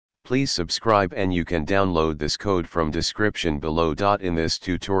Please subscribe and you can download this code from description below. In this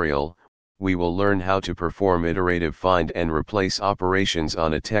tutorial, we will learn how to perform iterative find and replace operations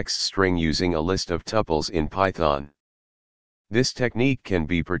on a text string using a list of tuples in Python. This technique can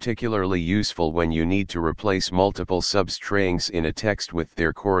be particularly useful when you need to replace multiple substrings in a text with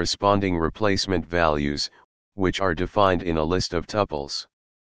their corresponding replacement values, which are defined in a list of tuples.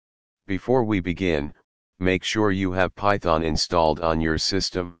 Before we begin, make sure you have Python installed on your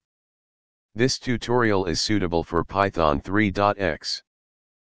system. This tutorial is suitable for Python 3.x.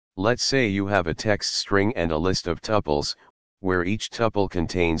 Let's say you have a text string and a list of tuples, where each tuple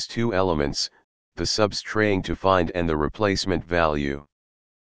contains two elements, the substring to find and the replacement value.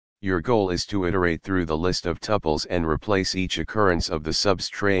 Your goal is to iterate through the list of tuples and replace each occurrence of the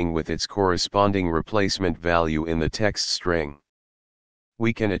substring with its corresponding replacement value in the text string.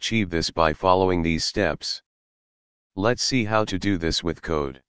 We can achieve this by following these steps. Let's see how to do this with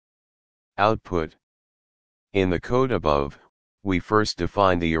code. Output. In the code above, we first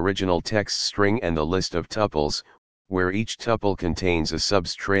define the original text string and the list of tuples, where each tuple contains a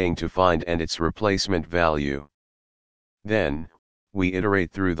substring to find and its replacement value. Then, we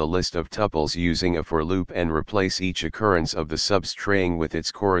iterate through the list of tuples using a for loop and replace each occurrence of the substring with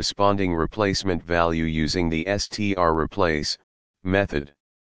its corresponding replacement value using the strReplace method.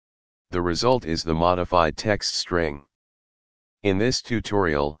 The result is the modified text string. In this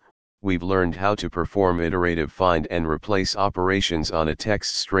tutorial, we've learned how to perform iterative find and replace operations on a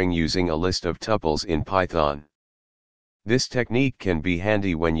text string using a list of tuples in Python. This technique can be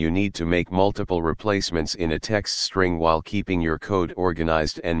handy when you need to make multiple replacements in a text string while keeping your code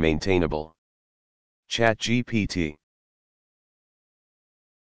organized and maintainable. ChatGPT.